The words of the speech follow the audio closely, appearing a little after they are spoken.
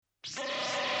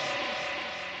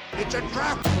It's a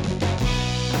trap! It's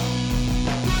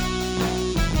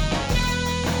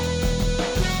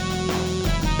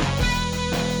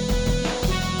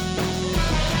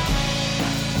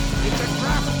a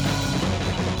trap!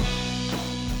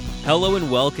 Hello and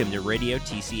welcome to Radio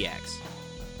TCX.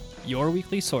 Your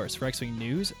weekly source for X-Wing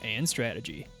news and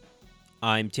strategy.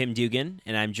 I'm Tim Dugan,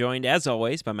 and I'm joined, as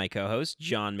always, by my co-host,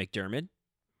 John McDermott.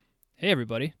 Hey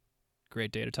everybody,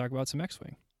 great day to talk about some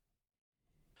X-Wing.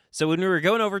 So when we were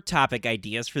going over topic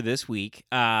ideas for this week,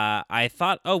 I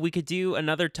thought, we could do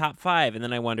another top 5, and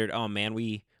then I wondered, oh man,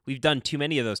 we've done too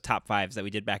many of those top 5s that we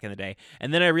did back in the day.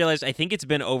 And then I realized I think it's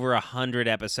been over 100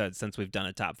 episodes since we've done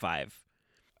a top 5.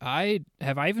 I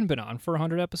even been on for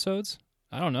 100 episodes?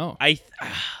 I don't know. I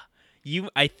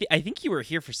think you were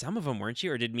here for some of them, weren't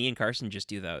you? Or did me and Carson just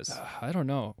do those? I don't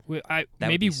know. That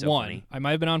Maybe would be so one. funny. I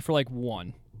might have been on for like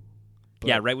one. But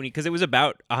Yeah, right, because it was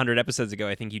about 100 episodes ago,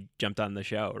 I think you jumped on the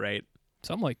show, right?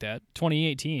 something like that.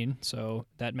 2018, so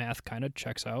that math kind of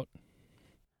checks out.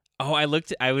 Oh, I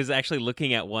was actually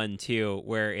looking at one, too,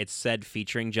 where it said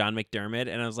featuring John McDermott,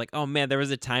 and I was like, oh, man, there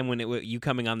was a time when you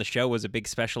coming on the show was a big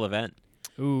special event.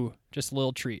 Ooh, just a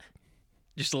little treat.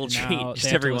 Just a little Now treat, they just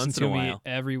have every to listen once in to a me while.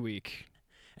 every week.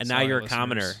 And now Sorry, you're a listeners.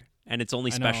 commoner, and it's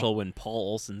only I know. special when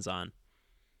Paul Olson's on.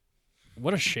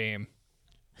 What a shame.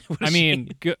 What a I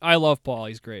mean, shame. I love Paul.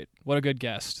 He's great. What a good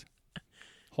guest.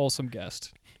 Wholesome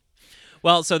guest.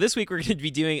 Well, so this week we're going to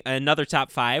be doing another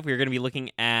top 5. We're going to be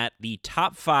looking at the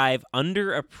top 5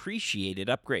 underappreciated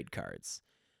upgrade cards.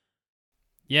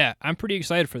 Yeah, I'm pretty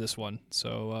excited for this one.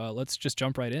 So let's just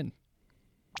jump right in.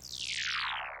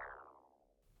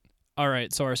 All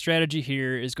right, so our strategy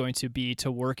here is going to be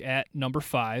to work at number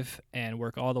 5 and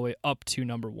work all the way up to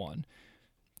number 1.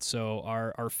 So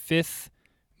our 5th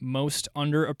most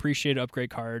underappreciated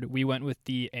upgrade card, we went with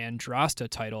the Andrasta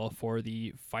title for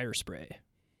the Fire Spray.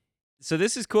 So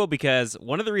this is cool because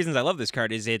one of the reasons I love this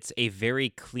card is it's a very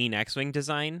clean X-Wing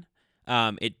design.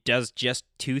 It does just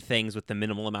 2 things with the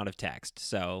minimal amount of text.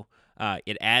 So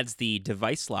it adds the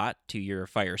device slot to your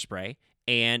Fire Spray,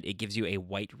 and it gives you a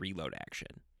white reload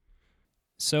action.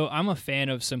 So I'm a fan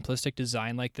of simplistic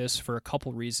design like this for a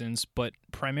couple reasons, but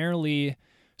primarily,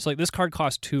 so like this card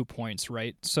costs 2 points,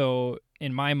 right? So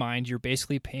in my mind, you're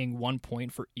basically paying 1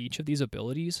 point for each of these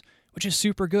abilities, which is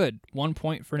super good. 1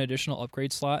 point for an additional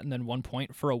upgrade slot, and then 1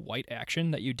 point for a white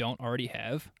action that you don't already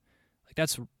have. Like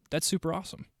that's super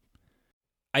awesome.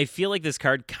 I feel like this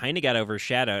card kind of got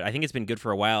overshadowed. I think it's been good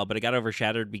for a while, but it got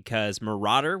overshadowed because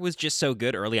Marauder was just so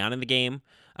good early on in the game.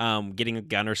 Getting a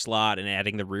gunner slot and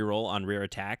adding the reroll on rear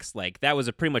attacks, like that was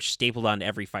a pretty much stapled on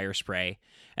every Fire Spray.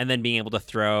 And then being able to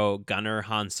throw Gunner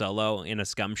Han Solo in a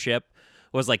scum ship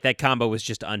was like that combo was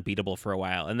just unbeatable for a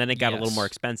while. And then it got a little Yes. more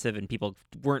expensive and people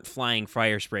weren't flying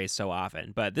Fire Sprays so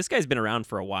often. But this guy's been around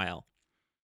for a while.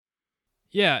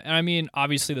 Yeah, and I mean,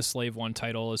 obviously the Slave 1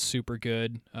 title is super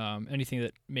good. Anything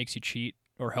that makes you cheat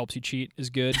or helps you cheat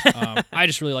is good. I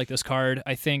just really like this card.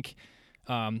 I think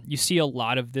you see a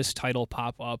lot of this title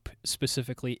pop up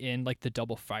specifically in like the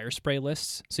double Fire Spray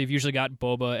lists. So you've usually got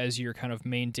Boba as your kind of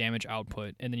main damage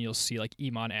output, and then you'll see like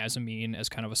Iman Azamine as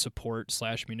kind of a support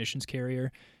 / munitions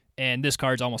carrier. And this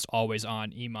card's almost always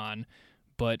on Iman,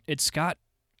 but it's got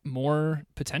more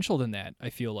potential than that,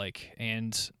 I feel like.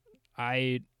 And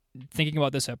thinking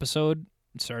about this episode,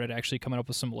 started actually coming up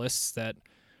with some lists that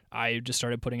I just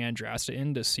started putting Andrasta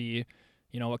in to see,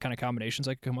 what kind of combinations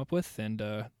I could come up with. And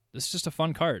this is just a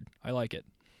fun card. I like it.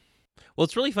 Well,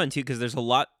 it's really fun, too, because there's a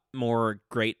lot more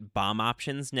great bomb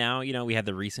options now. We have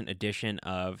the recent addition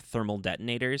of thermal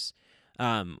detonators,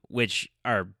 which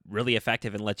are really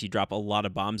effective and lets you drop a lot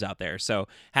of bombs out there. So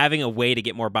having a way to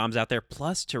get more bombs out there,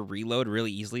 plus to reload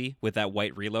really easily with that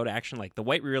white reload action, like the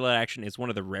white reload action is one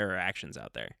of the rarer actions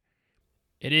out there.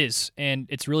 It is, and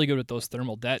it's really good with those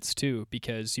thermal dets, too,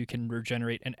 because you can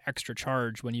regenerate an extra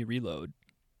charge when you reload.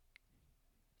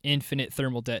 Infinite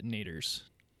thermal detonators.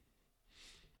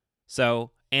 So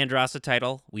Andrasta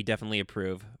title, we definitely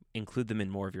approve. Include them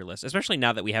in more of your list, especially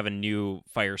now that we have a new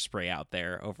Fire Spray out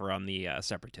there over on the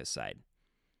Separatist side.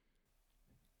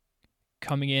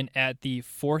 Coming in at the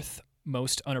 4th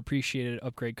most unappreciated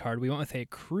upgrade card, we went with a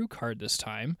crew card this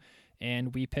time,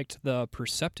 and we picked the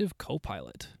Perceptive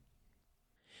Copilot.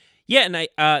 Yeah,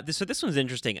 and so this one's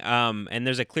interesting. And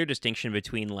there's a clear distinction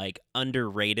between like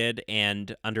underrated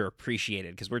and underappreciated,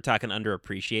 because we're talking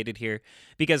underappreciated here.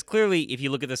 Because clearly, if you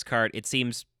look at this card, it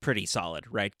seems pretty solid,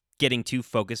 right? Getting 2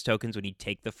 focus tokens when you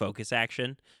take the focus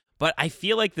action. But I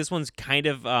feel like this one's kind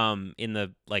of in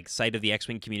the like sight of the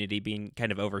X-Wing community being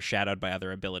kind of overshadowed by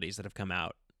other abilities that have come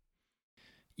out.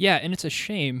 Yeah, and it's a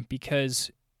shame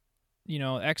because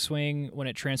X-Wing, when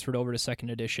it transferred over to second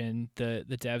edition, the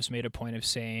devs made a point of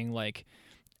saying like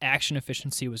action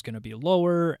efficiency was going to be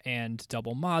lower and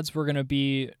double mods were going to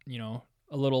be,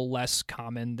 a little less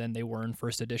common than they were in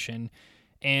first edition.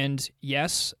 And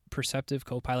yes, Perceptive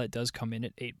Copilot does come in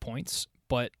at 8 points,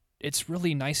 but it's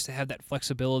really nice to have that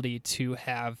flexibility to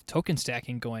have token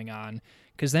stacking going on,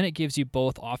 because then it gives you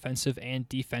both offensive and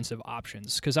defensive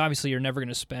options. Because obviously you're never going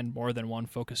to spend more than one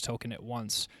focus token at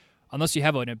once, unless you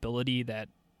have an ability that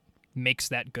makes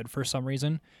that good for some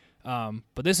reason.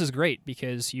 But this is great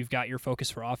because you've got your focus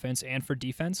for offense and for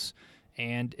defense,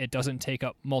 and it doesn't take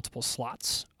up multiple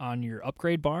slots on your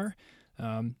upgrade bar.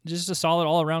 Just a solid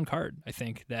all-around card, I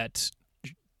think, that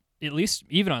at least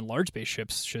even on large base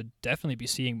ships should definitely be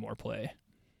seeing more play.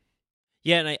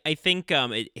 Yeah, and I think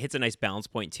it hits a nice balance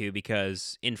point too,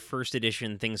 because in first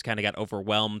edition things kind of got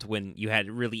overwhelmed when you had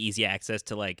really easy access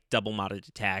to like double modded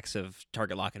attacks of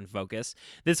target lock and focus.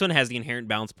 This one has the inherent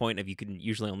balance point of you can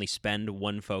usually only spend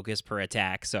one focus per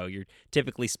attack, so you're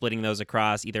typically splitting those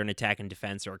across either an attack and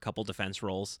defense or a couple defense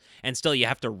rolls, and still you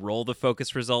have to roll the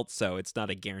focus results, so it's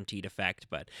not a guaranteed effect.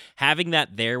 But having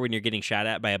that there when you're getting shot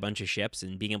at by a bunch of ships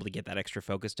and being able to get that extra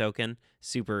focus token,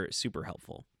 super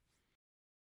helpful.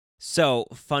 So,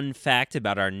 fun fact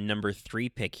about our number 3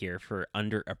 pick here for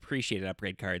underappreciated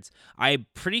upgrade cards. I'm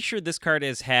pretty sure this card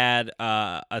has had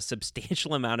a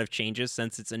substantial amount of changes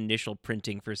since its initial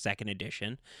printing for second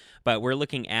edition, but we're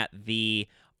looking at the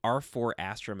R4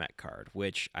 Astromech card,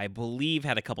 which I believe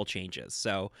had a couple changes.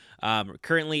 So,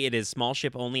 currently it is small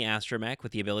ship only Astromech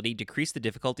with the ability to decrease the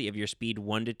difficulty of your speed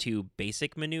 1 to 2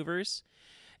 basic maneuvers.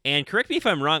 And correct me if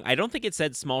I'm wrong, I don't think it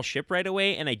said small ship right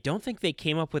away, and I don't think they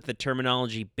came up with the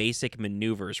terminology basic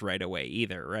maneuvers right away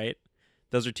either, right?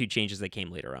 Those are 2 changes that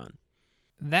came later on.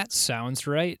 That sounds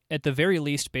right. At the very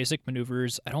least, basic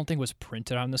maneuvers, I don't think was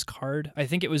printed on this card. I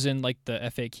think it was in like the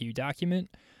FAQ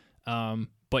document.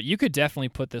 But you could definitely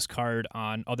put this card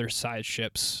on other size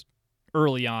ships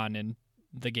early on in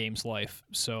the game's life.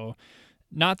 So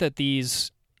not that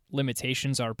these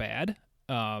limitations are bad.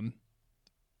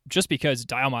 Just because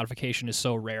dial modification is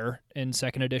so rare in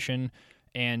second edition,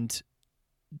 and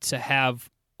to have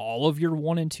all of your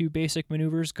 1 and 2 basic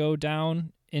maneuvers go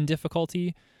down in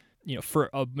difficulty,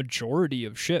 for a majority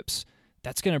of ships,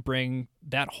 that's going to bring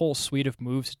that whole suite of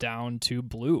moves down to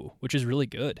blue, which is really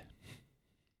good.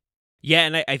 Yeah,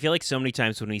 and I feel like so many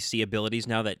times when we see abilities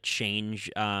now that change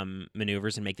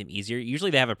maneuvers and make them easier, usually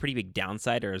they have a pretty big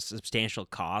downside or a substantial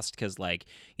cost, because, like,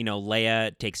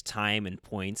 Leia takes time and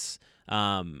points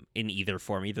in either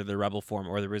form, either the Rebel form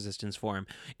or the Resistance form.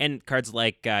 And cards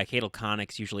like Caedal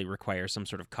Conics usually require some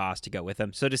sort of cost to go with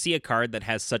them. So to see a card that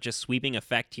has such a sweeping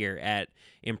effect here at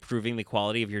improving the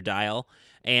quality of your dial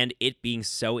and it being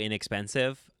so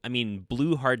inexpensive, I mean,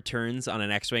 blue hard turns on an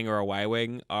X-Wing or a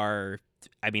Y-Wing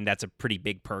that's a pretty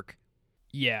big perk.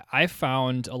 Yeah, I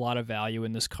found a lot of value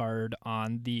in this card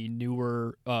on the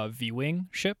newer V-Wing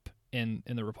ship in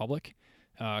the Republic,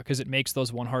 because it makes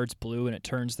those 1 hards blue and it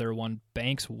turns their 1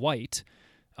 banks white,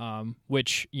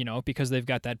 which, because they've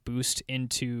got that boost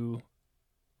into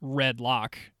red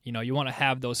lock, you want to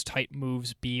have those tight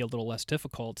moves be a little less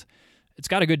difficult. It's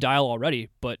got a good dial already,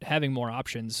 but having more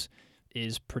options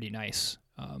is pretty nice.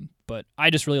 But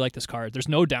I just really like this card. There's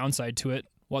no downside to it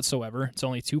whatsoever. It's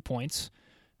only 2 points.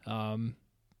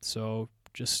 So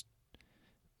just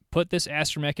put this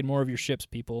Astromech in more of your ships,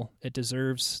 people. It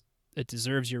deserves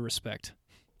your respect.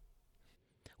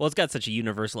 Well, it's got such a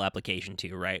universal application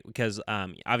too, right? Because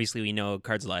obviously we know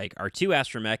cards like R2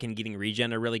 Astromech and getting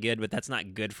regen are really good, but that's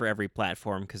not good for every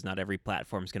platform because not every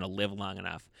platform is going to live long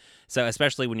enough. So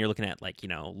especially when you're looking at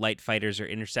light fighters or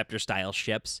interceptor style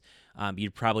ships,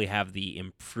 you'd probably have the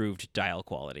improved dial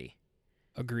quality.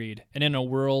 Agreed. And in a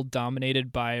world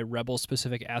dominated by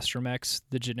Rebel-specific astromechs,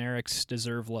 the generics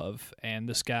deserve love, and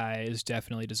this guy is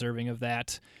definitely deserving of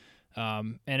that.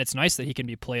 And it's nice that he can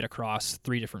be played across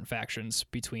 3 different factions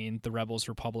between the Rebels,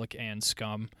 Republic, and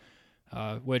Scum,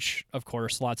 which, of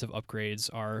course, lots of upgrades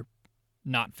are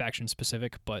not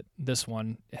faction-specific, but this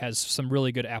one has some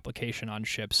really good application on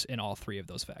ships in all 3 of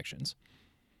those factions.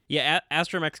 Yeah,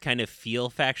 Astromechs kind of feel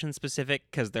faction-specific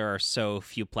because there are so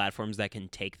few platforms that can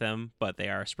take them, but they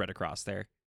are spread across there.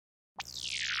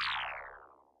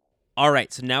 All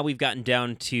right, so now we've gotten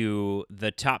down to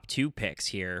the top 2 picks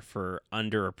here for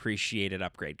underappreciated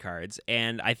upgrade cards,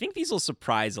 and I think these will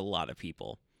surprise a lot of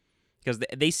people because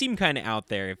they seem kind of out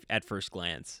there at first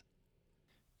glance.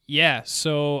 Yeah,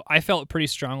 so I felt pretty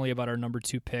strongly about our number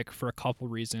 2 pick for a couple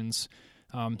reasons.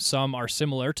 Some are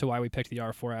similar to why we picked the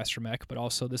R4 Astromech, but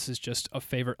also this is just a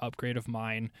favorite upgrade of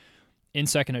mine. in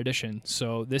second edition.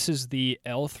 So this is the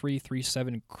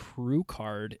L337 crew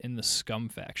card in the Scum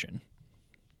faction.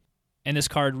 And this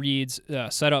card reads,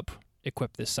 set up,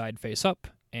 equip this side face up,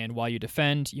 and while you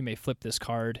defend, you may flip this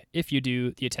card. If you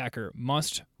do, the attacker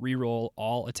must reroll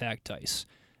all attack dice.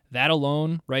 That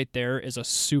alone right there is a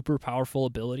super powerful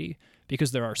ability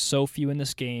because there are so few in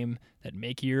this game that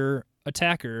make your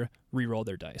attacker reroll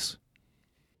their dice.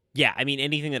 Yeah, I mean,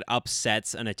 anything that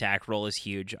upsets an attack roll is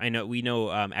huge. We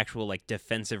know actual like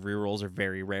defensive rerolls are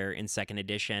very rare in second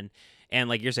edition. And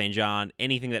like you're saying, John,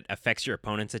 anything that affects your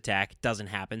opponent's attack doesn't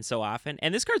happen so often.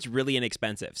 And this card's really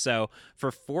inexpensive. So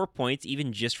for 4 points,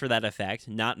 even just for that effect,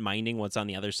 not minding what's on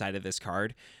the other side of this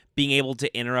card, being able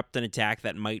to interrupt an attack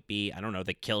that might be, I don't know,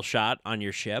 the kill shot on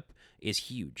your ship is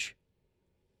huge.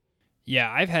 Yeah,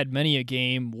 I've had many a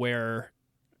game where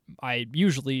I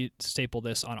usually staple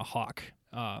this on a Hawk.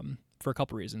 For a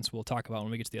couple reasons we'll talk about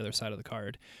when we get to the other side of the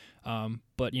card.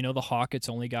 But, the Hawk, it's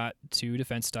only got 2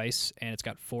 defense dice, and it's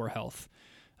got 4 health.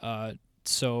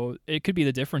 So it could be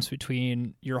the difference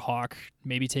between your Hawk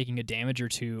maybe taking a damage or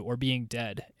 2 or being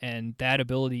dead, and that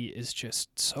ability is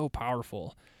just so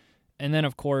powerful. And then,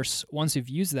 of course, once you've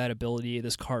used that ability,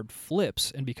 this card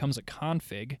flips and becomes a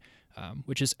config,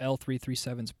 which is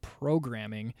L337's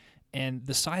programming. And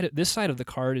this side of the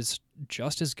card is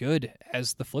just as good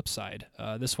as the flip side.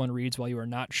 This one reads, while you are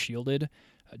not shielded,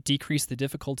 decrease the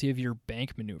difficulty of your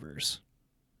bank maneuvers.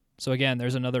 So again,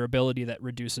 there's another ability that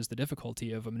reduces the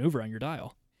difficulty of a maneuver on your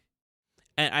dial.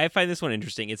 And I find this one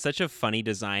interesting. It's such a funny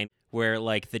design where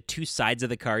like the two sides of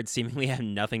the card seemingly have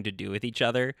nothing to do with each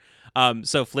other.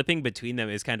 So flipping between them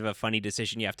is kind of a funny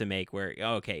decision you have to make where,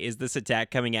 okay, is this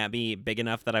attack coming at me big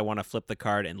enough that I want to flip the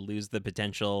card and lose the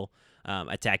potential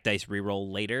attack dice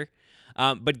reroll later?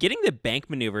 But getting the bank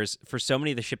maneuvers for so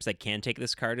many of the ships that can take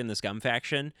this card in the Scum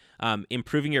faction,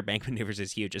 improving your bank maneuvers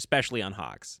is huge, especially on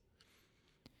Hawks.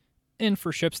 And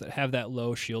for ships that have that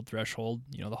low shield threshold,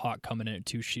 the Hawk coming in at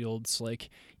 2 shields,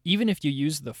 like even if you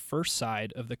use the first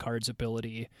side of the card's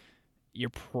ability,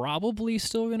 you're probably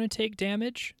still going to take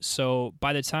damage. So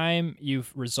by the time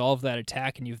you've resolved that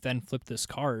attack and you've then flipped this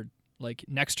card, like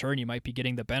next turn you might be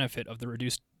getting the benefit of the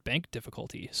reduced bank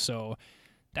difficulty. So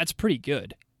that's pretty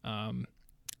good. And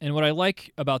what I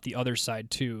like about the other side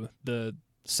too, the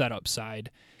setup side,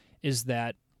 is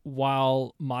that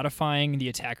while modifying the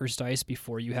attacker's dice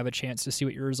before you have a chance to see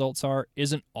what your results are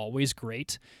isn't always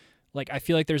great, like I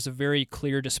feel like there's a very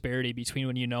clear disparity between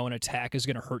when an attack is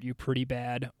going to hurt you pretty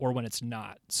bad or when it's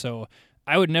not. So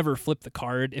I would never flip the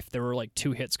card if there were like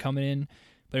 2 hits coming in,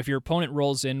 but if your opponent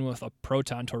rolls in with a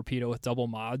proton torpedo with double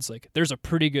mods, like there's a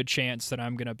pretty good chance that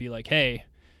I'm going to be like, hey,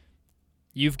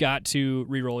 you've got to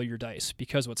reroll your dice.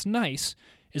 Because what's nice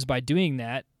is by doing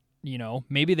that,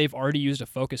 maybe they've already used a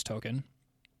focus token,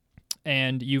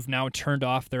 and you've now turned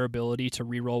off their ability to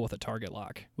reroll with a target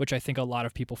lock, which I think a lot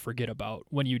of people forget about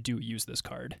when you do use this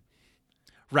card.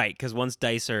 Right, because once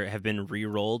dice have been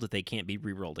rerolled, they can't be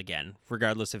rerolled again,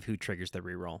 regardless of who triggers the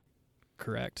reroll.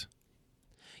 Correct.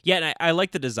 Yeah, and I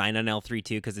like the design on L3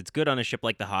 too, because it's good on a ship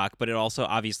like the Hawk, but it also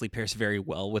obviously pairs very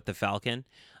well with the Falcon,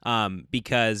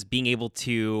 because being able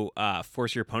to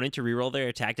force your opponent to reroll their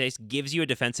attack dice gives you a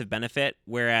defensive benefit,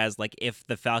 whereas like if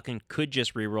the Falcon could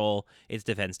just reroll its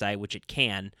defense die, which it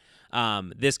can,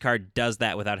 this card does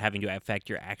that without having to affect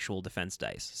your actual defense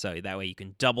dice. So that way you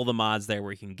can double the mods there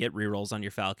where you can get rerolls on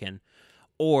your Falcon,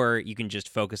 or you can just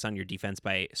focus on your defense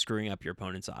by screwing up your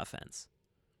opponent's offense.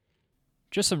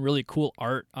 Just some really cool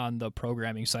art on the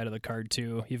programming side of the card,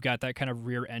 too. You've got that kind of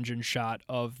rear engine shot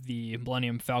of the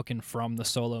Millennium Falcon from the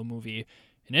Solo movie,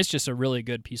 and it's just a really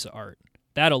good piece of art.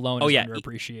 That alone is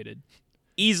underappreciated.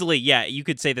 Easily, yeah, you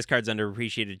could say this card's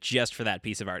underappreciated just for that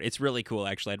piece of art. It's really cool,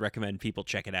 actually. I'd recommend people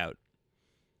check it out,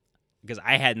 because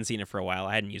I hadn't seen it for a while.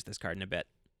 I hadn't used this card in a bit.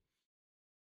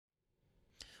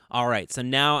 All right, so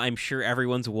now I'm sure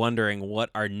everyone's wondering what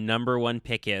our number one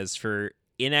pick is for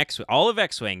in all of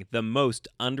X-Wing, the most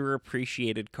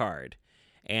underappreciated card.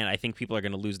 And I think people are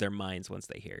going to lose their minds once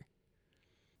they hear.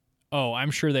 Oh,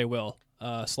 I'm sure they will.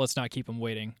 So let's not keep them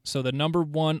waiting. So the number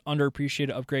one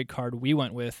underappreciated upgrade card we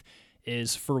went with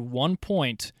is, for 1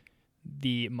 point,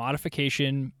 the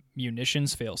modification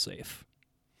munitions failsafe.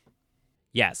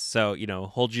 Yes, so,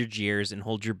 hold your jeers and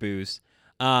hold your boos.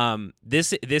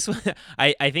 This one,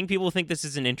 I think people think this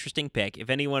is an interesting pick. If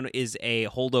anyone is a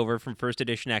holdover from first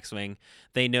edition X-Wing,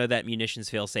 they know that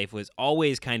munitions failsafe was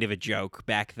always kind of a joke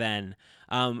back then.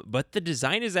 But the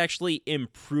design is actually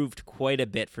improved quite a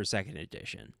bit for second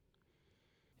edition.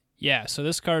 Yeah, so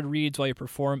this card reads, while you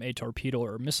perform a torpedo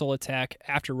or missile attack,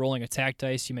 after rolling attack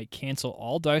dice, you may cancel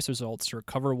all dice results to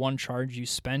recover 1 charge you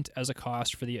spent as a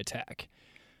cost for the attack.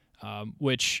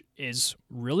 which is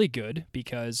really good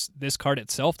because this card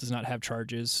itself does not have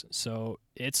charges, so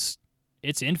it's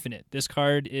infinite. This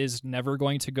card is never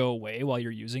going to go away while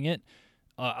you're using it,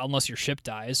 unless your ship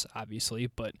dies, obviously,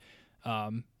 but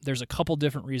there's a couple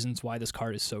different reasons why this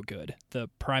card is so good. The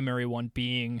primary one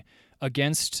being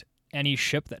against any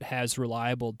ship that has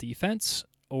reliable defense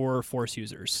or force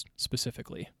users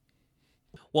specifically.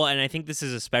 Well, and I think this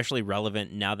is especially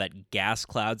relevant now that gas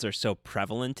clouds are so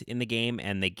prevalent in the game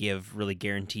and they give really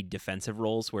guaranteed defensive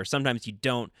rolls where sometimes you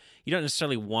don't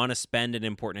necessarily want to spend an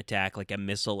important attack like a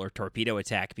missile or torpedo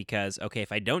attack because, okay,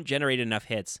 if I don't generate enough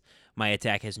hits, my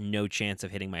attack has no chance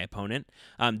of hitting my opponent.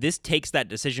 This takes that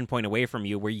decision point away from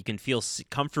you where you can feel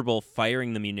comfortable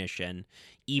firing the munition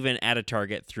even at a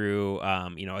target through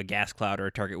a gas cloud or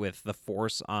a target with the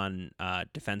force on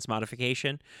defense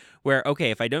modification, where,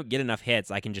 okay, if I don't get enough hits,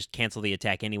 I can just cancel the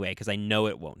attack anyway because I know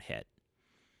it won't hit.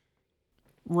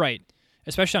 Right.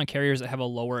 Especially on carriers that have a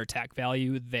lower attack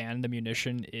value than the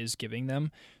munition is giving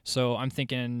them. So I'm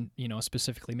thinking,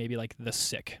 specifically maybe like the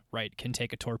Sick, right, can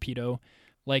take a torpedo.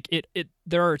 Like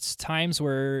there are times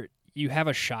where you have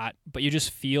a shot, but you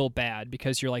just feel bad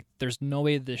because you're like, there's no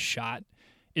way this shot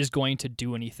is going to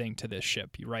do anything to this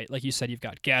ship, right? Like you said, you've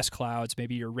got gas clouds,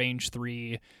 maybe you're range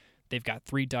 3, they've got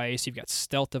 3 dice, you've got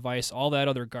stealth device, all that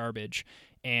other garbage,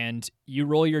 and you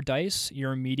roll your dice,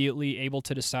 you're immediately able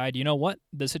to decide, you know what,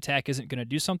 this attack isn't going to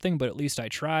do something, but at least I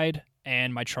tried,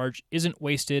 and my charge isn't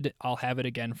wasted, I'll have it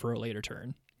again for a later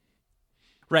turn.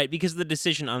 Right, because the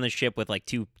decision on the ship with like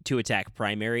two attack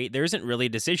primary, there isn't really a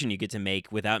decision you get to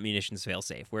make without munitions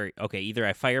failsafe. Where, okay, either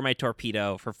I fire my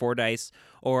torpedo for 4 dice,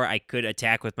 or I could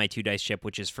attack with my 2 dice ship,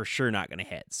 which is for sure not going to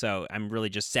hit. So I'm really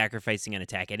just sacrificing an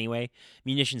attack anyway.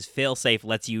 Munitions failsafe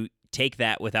lets you take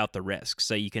that without the risk.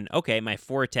 So you can, okay, my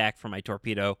 4 attack for my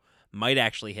torpedo might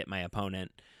actually hit my opponent.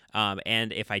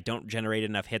 And if I don't generate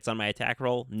enough hits on my attack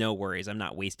roll, no worries, I'm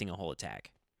not wasting a whole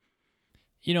attack.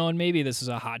 And maybe this is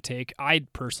a hot take. I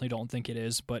personally don't think it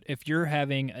is, but if you're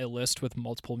having a list with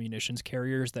multiple munitions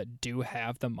carriers that do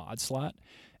have the mod slot,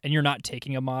 and you're not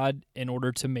taking a mod in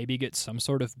order to maybe get some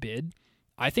sort of bid,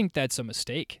 I think that's a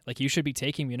mistake. Like, you should be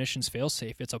taking munitions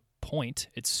failsafe. It's a point.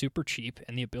 It's super cheap,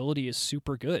 and the ability is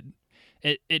super good.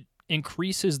 It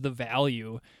increases the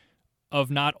value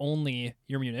of not only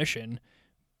your munition,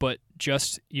 but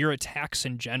just your attacks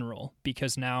in general,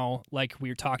 because now, like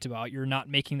we talked about, you're not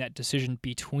making that decision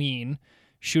between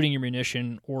shooting your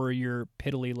munition or your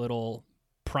piddly little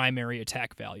primary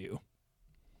attack value.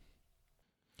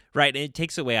 Right, and it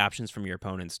takes away options from your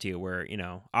opponents too, where,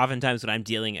 oftentimes when I'm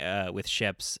dealing with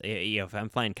ships, if I'm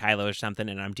flying Kylo or something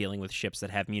and I'm dealing with ships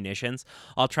that have munitions,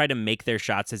 I'll try to make their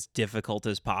shots as difficult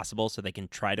as possible so they can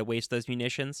try to waste those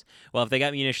munitions. Well, if they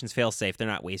got munitions fail-safe, they're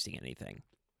not wasting anything.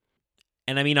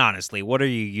 And I mean, honestly, what are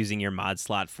you using your mod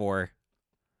slot for?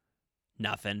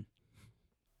 Nothing.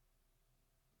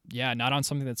 Yeah, not on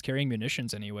something that's carrying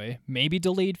munitions anyway. Maybe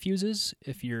delayed fuses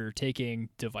if you're taking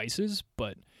devices,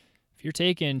 but if you're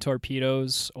taking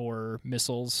torpedoes or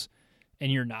missiles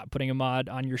and you're not putting a mod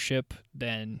on your ship,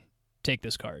 then take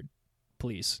this card.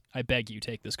 Please, I beg you,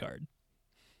 take this card.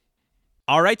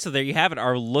 All right, so there you have it,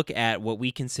 our look at what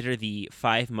we consider the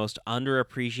 5 most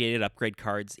underappreciated upgrade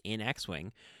cards in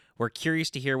X-Wing. We're curious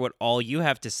to hear what all you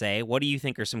have to say. What do you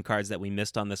think are some cards that we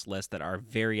missed on this list that are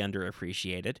very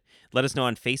underappreciated? Let us know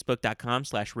on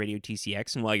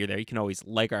facebook.com/RadioTCX, and while you're there, you can always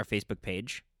like our Facebook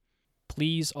page.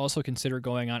 Please also consider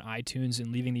going on iTunes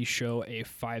and leaving the show a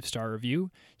 5-star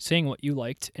review, saying what you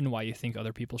liked and why you think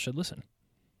other people should listen.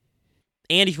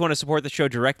 And if you want to support the show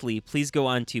directly, please go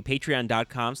on to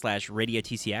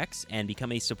patreon.com/RadioTCX and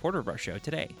become a supporter of our show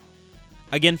today.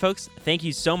 Again, folks, thank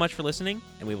you so much for listening,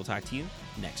 and we will talk to you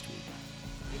next week.